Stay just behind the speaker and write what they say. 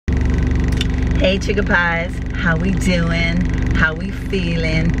Hey Trigger Pies, how we doing? How we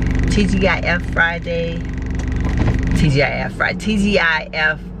feeling? TGIF Friday. TGIF Friday.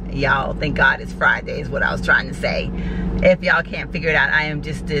 TGIF, y'all. Thank God it's Friday is what I was trying to say. If y'all can't figure it out, I am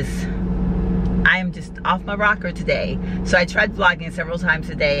just off my rocker today. So I tried vlogging several times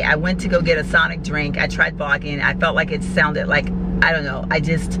today. I went to go get a Sonic drink. I tried vlogging. I felt like it sounded like, I don't know, I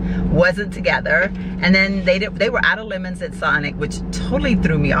just wasn't together. And then they were out of lemons at Sonic, which totally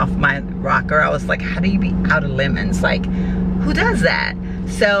threw me off my rocker. I was like, how do you be out of lemons? Like, who does that?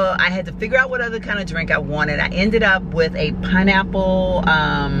 So I had to figure out what other kind of drink I wanted. I ended up with a pineapple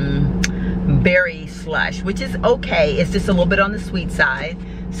berry slush, which is okay. It's just a little bit on the sweet side.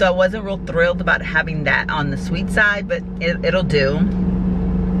 So I wasn't real thrilled about having that on the sweet side, but it'll do.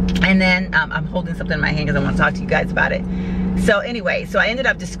 And then I'm holding something in my hand because I want to talk to you guys about it. So anyway, so I ended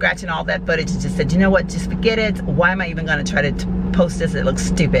up just scratching all that footage and just said, you know what, just forget it. Why am I even going to try to post this? It looks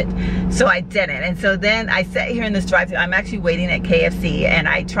stupid. So I didn't. And so then I sat here in this drive-thru. I'm actually waiting at KFC, and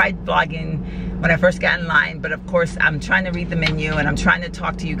I tried vlogging when I first got in line, but of course I'm trying to read the menu and I'm trying to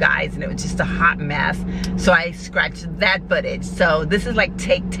talk to you guys, and it was just a hot mess. So I scratched that footage. So this is like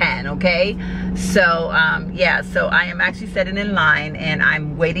take 10, okay? So yeah, so I am actually sitting in line and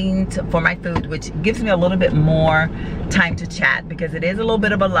I'm waiting for my food, which gives me a little bit more time to chat because it is a little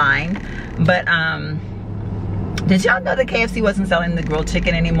bit of a line. But did y'all know that KFC wasn't selling the grilled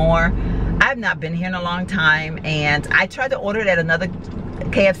chicken anymore? I've not been here in a long time, and I tried to order it at another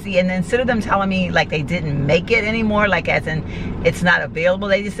KFC, and then instead of them telling me like they didn't make it anymore, like as in it's not available,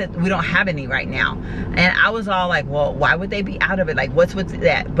 they just said we don't have any right now. And I was all like, well, why would they be out of it? Like, what's with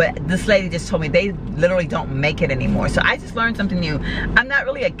that? But this lady just told me they literally don't make it anymore. So I just learned something new. I'm not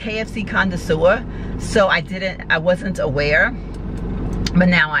really a KFC connoisseur, so I wasn't aware, but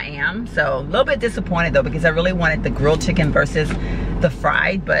now I am. So a little bit disappointed though, because I really wanted the grilled chicken versus the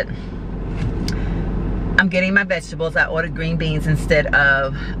fried, but I'm getting my vegetables. I ordered green beans instead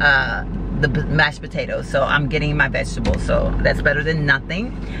of the mashed potatoes. So I'm getting my vegetables. So that's better than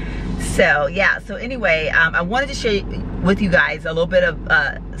nothing. So yeah, so anyway, I wanted to share with you guys a little bit of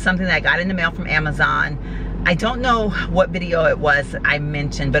something that I got in the mail from Amazon. I don't know what video it was I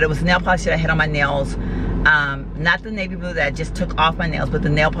mentioned, but it was nail polish that I had on my nails. Not the navy blue that I just took off my nails, but the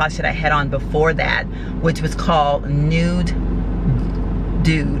nail polish that I had on before that, which was called Nude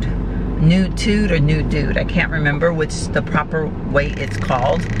Dude. Nude Tude or Nude Dude. I can't remember which the proper way it's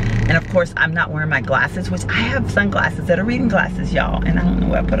called. And of course, I'm not wearing my glasses, which I have sunglasses that are reading glasses, y'all, and I don't know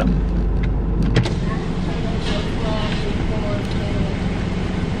where I put them.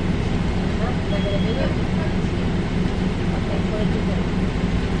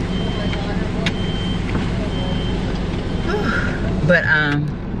 But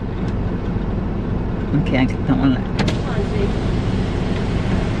okay, I don't want to.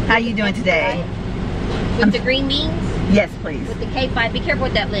 How you doing today? With the green beans? Yes, please. With the K5. Be careful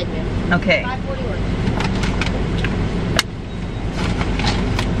with that lid, man. Okay. 540 works.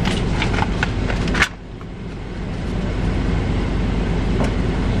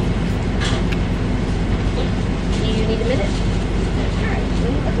 You need a minute? Alright.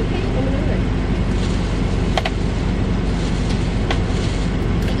 That's okay.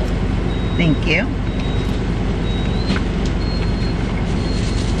 Thank you.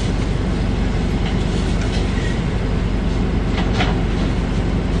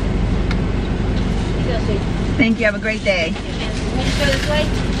 Thank you. Have a great day. You want me to go this way?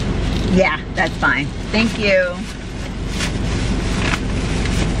 Yeah, that's fine. Thank you.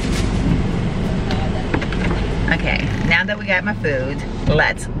 Okay, now that we got my food,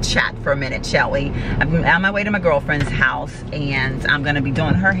 let's chat for a minute, shall we? I'm on my way to my girlfriend's house, and I'm going to be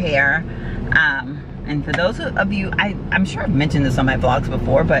doing her hair. And for those of you, I'm sure I've mentioned this on my vlogs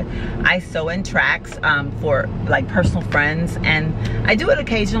before, but I sew in tracks for like personal friends, and I do it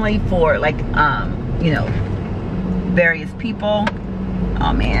occasionally for like, you know, various people.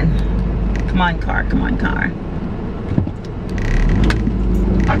 Oh man, come on car, come on car.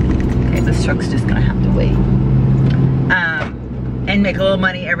 Okay, this truck's just gonna have to wait. And make a little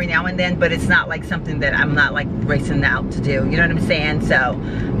money every now and then, but it's not like something that I'm not like racing out to do, you know what I'm saying? So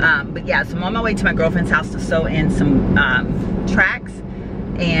but yeah, so I'm on my way to my girlfriend's house to sew in some tracks,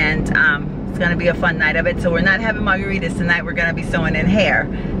 and it's gonna be a fun night of it. So we're not having margaritas tonight, we're gonna be sewing in hair.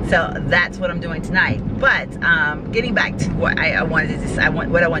 So that's what I'm doing tonight. But getting back to what I wanted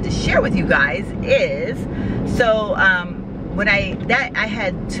to share with you guys is, so when I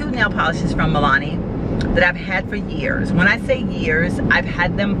had two nail polishes from Milani that I've had for years. When I say years, I've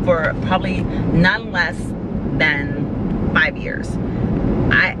had them for probably not less than 5 years.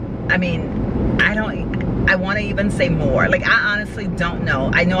 I mean, I I want to even say more. Like, I honestly don't know.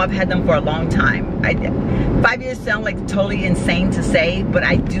 I know I've had them for a long time. 5 years sound like totally insane to say, but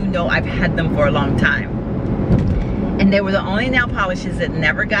I do know I've had them for a long time. And they were the only nail polishes that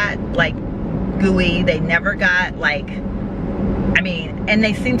never got like gooey. They never got like, I mean, and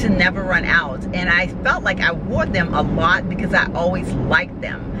they seem to never run out. And I felt like I wore them a lot because I always liked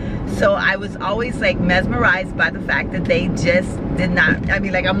them. So I was always like mesmerized by the fact that they just did not, I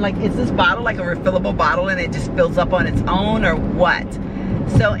mean, like, I'm like, is this bottle like a refillable bottle and it just fills up on its own or what?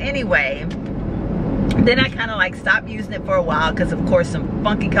 So anyway, then I kind of like stopped using it for a while because of course some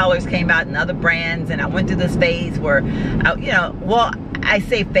funky colors came out in other brands, and I went through this phase where, you know, well, I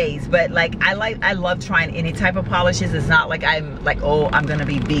say phase, but like I love trying any type of polishes. It's not like I'm like, oh, I'm gonna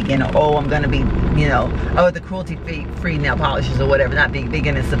be vegan, or oh, I'm gonna be, you know, oh, the cruelty-free nail polishes or whatever. Not being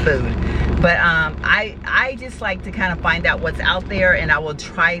vegan, it's the food. But I just like to kind of find out what's out there, and I will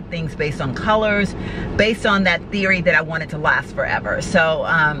try things based on colors, based on that theory that I want it to last forever. So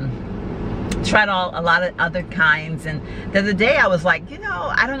tried a lot of other kinds, and the other day I was like, you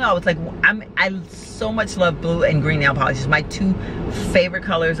know, I don't know, I was like, I so much love blue and green nail polishes, my two favorite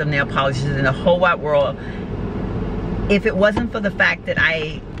colors of nail polishes in the whole wide world. If it wasn't for the fact that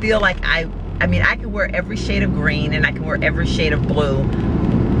I feel like I mean, I could wear every shade of green and I can wear every shade of blue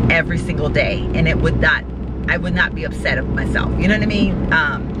every single day, and it would not, I would not be upset with myself, you know what I mean?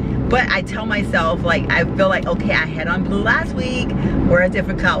 But I tell myself, like, I feel like, okay, I had on blue last week, wear a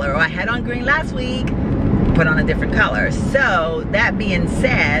different color. Or I had on green last week, put on a different color. So that being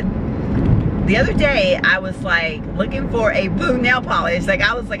said, the other day I was like looking for a blue nail polish. Like,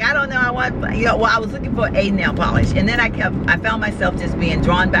 I was like, I don't know, I want, you know, well, I was looking for a nail polish. And then I found myself just being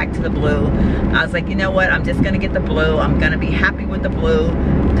drawn back to the blue. I was like, you know what, I'm just gonna get the blue. I'm gonna be happy with the blue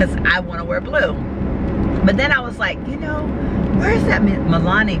because I wanna wear blue. But then I was like, you know, where's that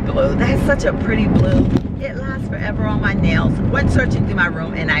Milani blue? That's such a pretty blue. It lasts forever on my nails. Went searching through my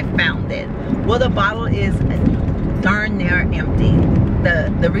room and I found it. Well, the bottle is darn near empty.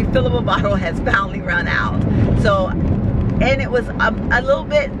 The refillable bottle has finally run out. So, and it was a little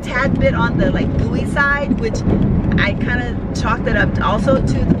bit, tad bit on the like gooey side, which I kind of chalked it up also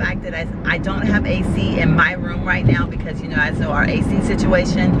to the fact that I don't have AC in my room right now because, you know, guys know our AC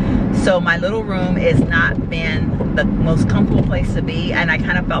situation. So my little room has not been the most comfortable place to be, and I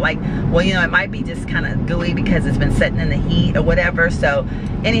kind of felt like, well, you know, it might be just kind of gooey because it's been sitting in the heat or whatever. So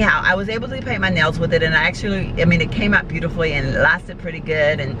anyhow, I was able to paint my nails with it, and I actually, I mean, it came out beautifully and it lasted pretty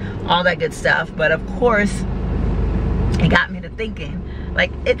good and all that good stuff. But of course, it got me to thinking,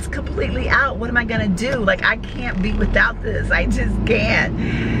 like, it's completely out. What am I gonna do? Like, I can't be without this. I just can't.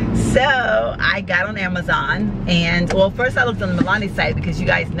 So I got on Amazon, and well, first I looked on the Milani site because you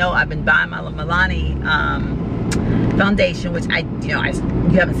guys know I've been buying my Milani foundation, which you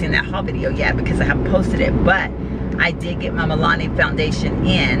haven't seen that haul video yet because I haven't posted it, but I did get my Milani foundation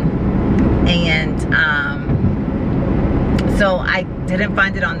in, and so I didn't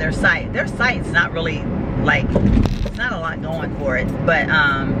find it on their site. Their site's not really like, it's not a lot going for it, but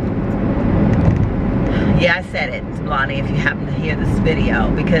yeah, I said it, Milani, if you happen to hear this video,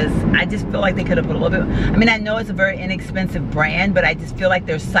 because I just feel like they could have put a little bit, I mean, I know it's a very inexpensive brand, but I just feel like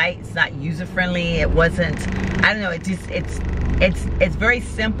their site's not user friendly. It wasn't, I don't know, it just, it's very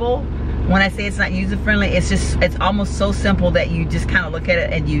simple. When I say it's not user friendly, it's just, it's almost so simple that you just kind of look at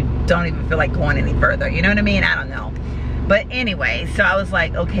it and you don't even feel like going any further, you know what I mean? I don't know. But anyway, so I was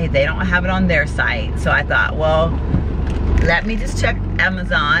like, okay, they don't have it on their site. So I thought, well, let me just check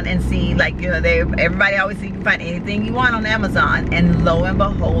Amazon and see, like, you know, everybody always say you can find anything you want on Amazon, and lo and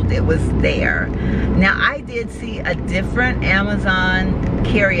behold, it was there. Now, I did see a different Amazon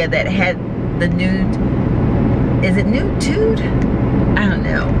carrier that had the nude, is it nude? I don't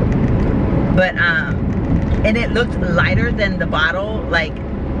know. But, and it looked lighter than the bottle, like,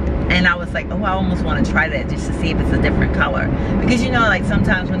 and I was like, oh, I almost want to try that just to see if it's a different color. Because, you know, like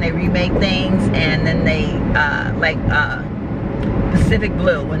sometimes when they remake things and then they, Pacific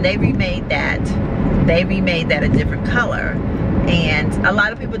Blue, when they remade that a different color. And a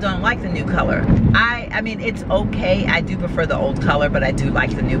lot of people don't like the new color. I mean, it's okay. I do prefer the old color, but I do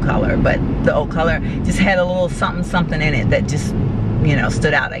like the new color. But the old color just had a little something in it that just, you know,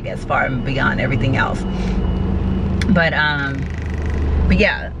 stood out, I guess, far and beyond everything else. But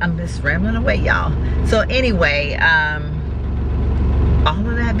yeah, I'm just rambling away, y'all. So anyway, all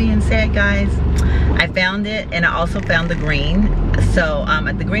of that being said, guys, I found it, and I also found the green. So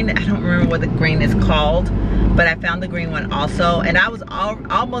the green, I don't remember what the green is called, but I found the green one also. And I was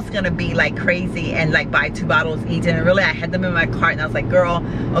almost gonna be like crazy and like buy 2 bottles each, and really I had them in my cart, and I was like, girl,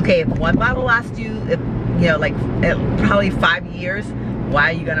 okay, if one bottle lasts you, if, you know, like probably 5 years, why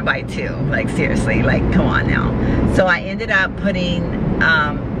are you gonna buy 2? Like seriously, like come on now. So I ended up putting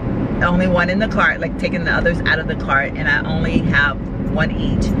only 1 in the cart, like taking the others out of the cart, and I only have 1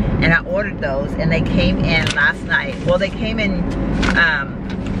 each. And I ordered those, and they came in last night. Well, they came in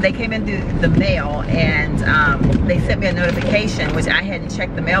through the mail, and they sent me a notification, which I hadn't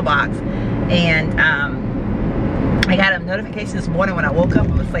checked the mailbox, and I got a notification this morning when I woke up.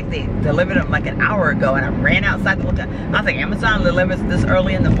 It was like they delivered them like an hour ago, and I ran outside to look at. I was like, Amazon delivers this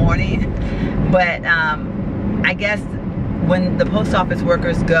early in the morning, but I guess when the post office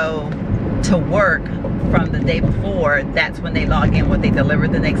workers go to work from the day before, that's when they log in what they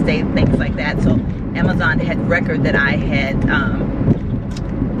delivered the next day, things like that. So Amazon had record that I had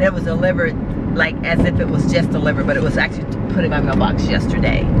that was delivered like as if it was just delivered, but it was actually put in my mailbox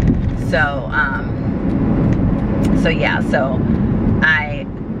yesterday. So so yeah, so I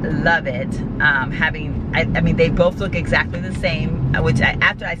love it. I mean, they both look exactly the same, which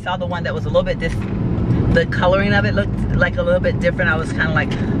after I saw the one that was a little bit the coloring of it looked like a little bit different. I was kind of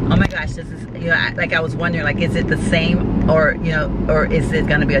like, oh my gosh, this is, you know, like I was wondering, like, is it the same, or, you know, or is it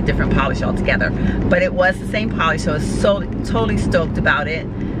going to be a different polish altogether? But it was the same polish, so I was totally stoked about it.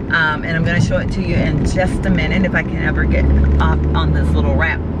 And I'm going to show it to you in just a minute if I can ever get off on this little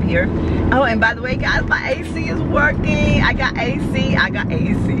wrap here. Oh, and by the way, guys, my AC is working. I got AC,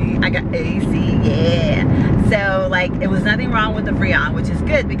 yeah. So, like, it was nothing wrong with the Freon, which is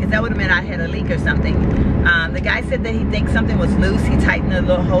good, because that would have meant I had a leak or something. The guy said that he thinks something was loose. He tightened a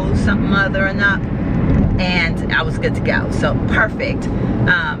little hose, something other enough, and I was good to go. So perfect.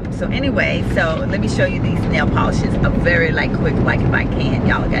 So anyway, so let me show you these nail polishes. A very like quick, like if I can,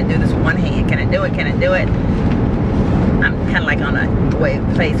 y'all. I gotta do this with one hand. Can I do it? Can I do it? I'm kind of like on a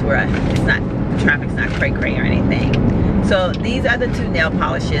place where traffic's not cray-cray or anything. So these are the 2 nail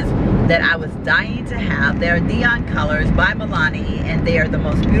polishes that I was dying to have. They're neon colors by Milani, and they are the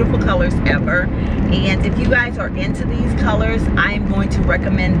most beautiful colors ever. And if you guys are into these colors, I am going to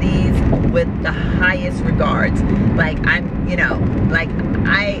recommend these with the highest regards. Like, I'm, you know, like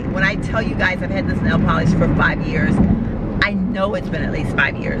when I tell you guys I've had this nail polish for 5 years, I know it's been at least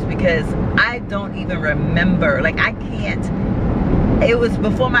 5 years, because I don't even remember. Like, I can't. It was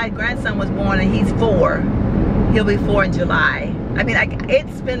before my grandson was born, and he's 4. He'll be 4 in July. I mean,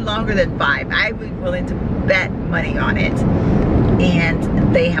 it's been longer than 5. I would be willing to bet money on it.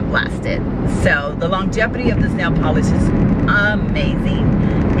 And they have lasted. So the longevity of this nail polish is amazing.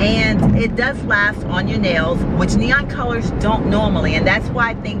 And it does last on your nails, which neon colors don't normally. And that's why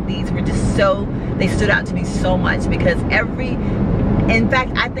I think these were just they stood out to me so much, because in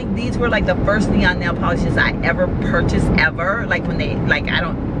fact, I think these were like the first neon nail polishes I ever purchased ever. Like when I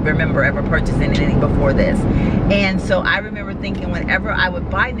don't remember ever purchasing anything before this. And so I remember thinking, whenever I would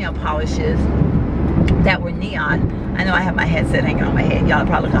buy nail polishes that were neon, I know I have my headset hanging on my head, y'all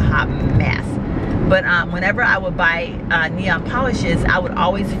probably look a hot mess, but whenever I would buy neon polishes, I would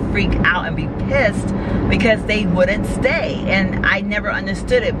always freak out and be pissed because they wouldn't stay, and I never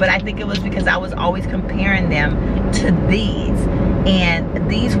understood it. But I think it was because I was always comparing them to these, and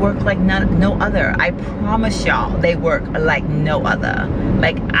these work like no other. I promise y'all, they work like no other.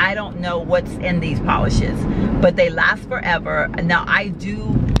 Like, I don't know what's in these polishes, but they last forever. Now, I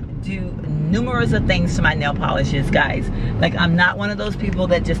do numerous of things to my nail polishes, guys. Like, I'm not one of those people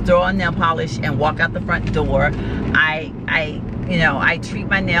that just throw on nail polish and walk out the front door. You know, I treat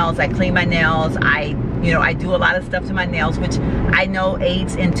my nails, I clean my nails, I do a lot of stuff to my nails, which I know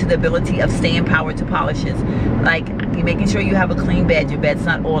aids into the ability of staying power to polishes. Like, you're making sure you have a clean bed, your bed's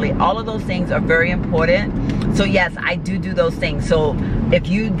not oily. All of those things are very important. So yes, I do those things. So if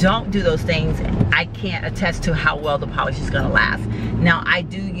you don't do those things, I can't attest to how well the polish is gonna last. Now, I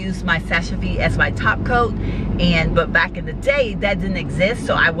do use my Sashafy as my top coat, but back in the day, that didn't exist,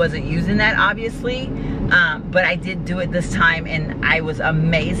 so I wasn't using that, obviously. But I did do it this time, and I was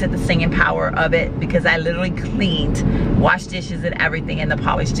amazed at the singing power of it, because I literally cleaned, washed dishes and everything, and the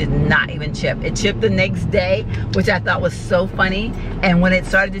polish did not even chip. It chipped the next day, which I thought was so funny. And when it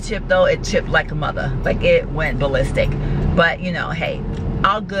started to chip, though, it chipped like a mother. Like, it went ballistic. But, you know, hey,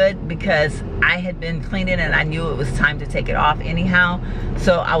 all good, because I had been cleaning and I knew it was time to take it off anyhow.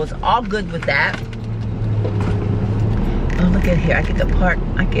 So I was all good with that. Oh, look at here. I get to park.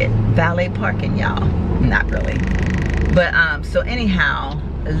 I get valet parking, y'all. Not really. But so anyhow,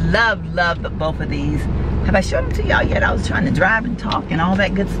 love both of these. Have I showed them to y'all yet? I was trying to drive and talk and all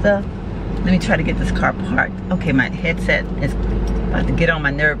that good stuff. Let me try to get this car parked. Okay, my headset is about to get on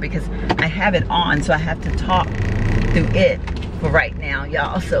my nerve because I have it on, so I have to talk through it for right now,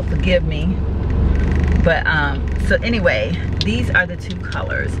 y'all. So forgive me. But so anyway, these are the two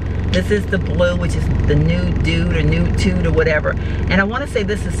colors. This is the blue, which is the Nude Dude or Nude Tude or whatever. And I want to say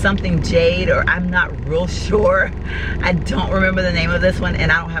this is something jade, or I'm not real sure. I don't remember the name of this one,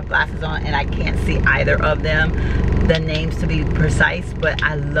 and I don't have glasses on, and I can't see either of them, the names to be precise. But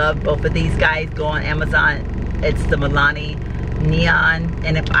I love both of these guys. Go on Amazon. It's the Milani Neon.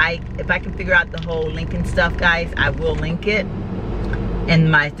 And if I can figure out the whole linking stuff, guys, I will link it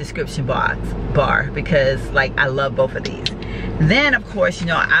in my description bar, because like I love both of these. Then of course, you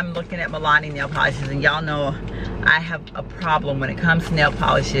know, I'm looking at Milani nail polishes, and y'all know I have a problem when it comes to nail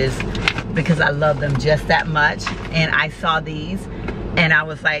polishes because I love them just that much. And I saw these and I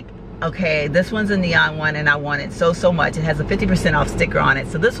was like, okay, this one's a neon one and I want it so much. It has a 50% off sticker on it.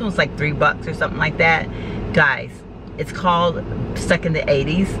 So this one's like $3 or something like that. Guys, it's called Stuck in the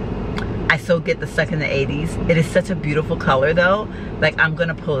 80s. I so get the Stuck in the 80s. It is such a beautiful color though. Like, I'm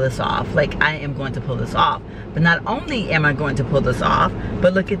gonna pull this off. Like, I am going to pull this off. But not only am I going to pull this off,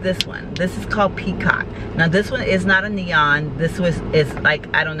 but look at this one. This is called Peacock. Now this one is not a neon. This is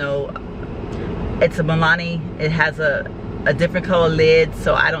like, I don't know, it's a Milani. It has a different color lid,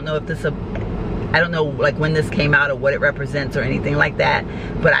 so I don't know if this I don't know like when this came out or what it represents or anything like that,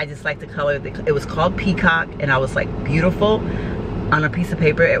 but I just like the color. It was called Peacock, and I was like, beautiful. On a piece of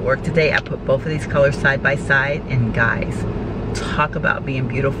paper at work today, I put both of these colors side by side, and guys, talk about being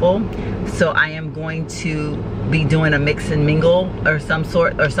beautiful. So I am going to be doing a mix and mingle or some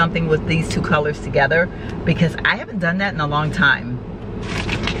sort or something with these two colors together, because I haven't done that in a long time,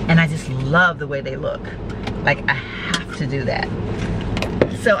 and I just love the way they look. Like, I have to do that.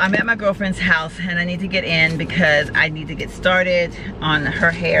 So I'm at my girlfriend's house, and I need to get in because I need to get started on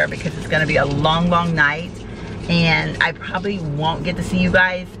her hair, because it's gonna be a long night. And I probably won't get to see you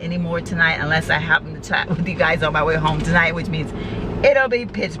guys anymore tonight unless I happen to chat with you guys on my way home tonight, which means it'll be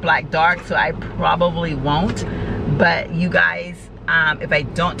pitch black dark, so I probably won't. But you guys, if I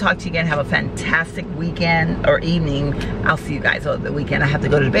don't talk to you again, have a fantastic weekend or evening. I'll see you guys over the weekend. I have to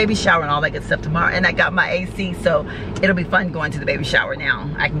go to the baby shower and all that good stuff tomorrow, and I got my AC, so it'll be fun going to the baby shower now.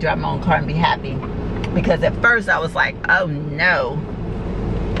 I can drive my own car and be happy, because at first I was like, oh no,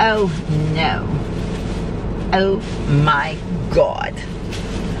 oh no. Oh my God.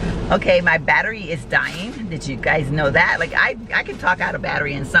 Okay, my battery is dying. Did you guys know that? Like, I can talk out a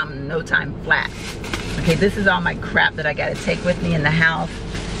battery in something no time flat. Okay, this is all my crap that I gotta take with me in the house,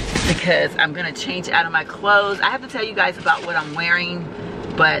 because I'm gonna change out of my clothes. I have to tell you guys about what I'm wearing,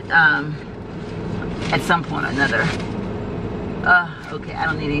 but at some point or another. Okay, I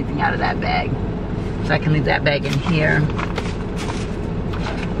don't need anything out of that bag, so I can leave that bag in here.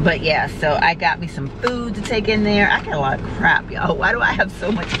 But yeah, so I got me some food to take in there. I got a lot of crap, y'all. Why do I have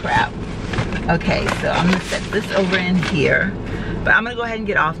so much crap? Okay, so I'm gonna set this over in here. But I'm gonna go ahead and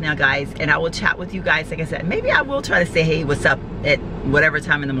get off now, guys, and I will chat with you guys. Like I said, maybe I will try to say, hey, what's up at whatever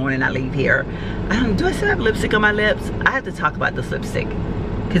time in the morning I leave here. Do I still have lipstick on my lips? I have to talk about this lipstick,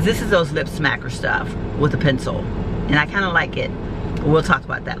 because this is those lip smacker stuff with a pencil, and I kind of like it. We'll talk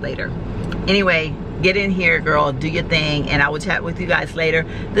about that later. Anyway, get in here, girl, do your thing, and I will chat with you guys later.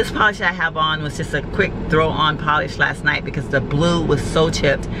 This polish I have on was just a quick throw on polish last night, because the blue was so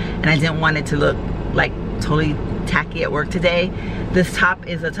chipped and I didn't want it to look like totally tacky at work today. This top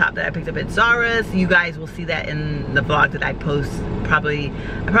is a top that I picked up at Zara's. You guys will see that in the vlog that I post. I probably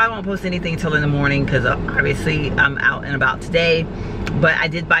won't post anything until in the morning, because obviously I'm out and about today. But I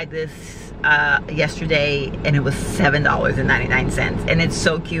did buy this yesterday, and it was $7.99, and it's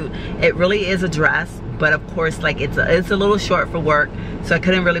so cute. It really is a dress, but of course, like, it's a little short for work, so I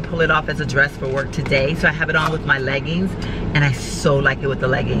couldn't really pull it off as a dress for work today. So I have it on with my leggings, and I so like it with the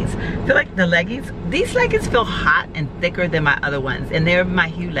leggings. I feel like the leggings, these leggings feel hot and thicker than my other ones, and they're my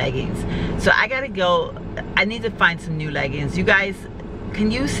Hue leggings. So I gotta go, I need to find some new leggings. You guys,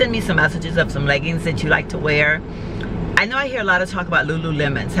 can you send me some messages of some leggings that you like to wear? I know I hear a lot of talk about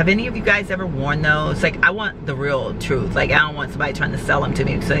Lululemons. Have any of you guys ever worn those? Like, I want the real truth. Like, I don't want somebody trying to sell them to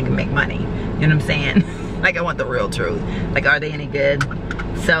me so they can make money. You know what I'm saying? Like, I want the real truth. Like, are they any good?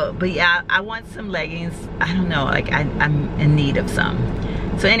 So, but yeah, I want some leggings. I don't know, like, I'm in need of some.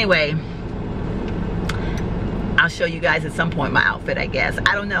 So anyway, I'll show you guys at some point my outfit, I guess.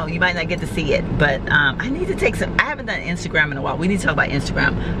 I don't know, you might not get to see it, but I need to take some, I haven't done Instagram in a while. We need to talk about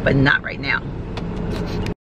Instagram, but not right now.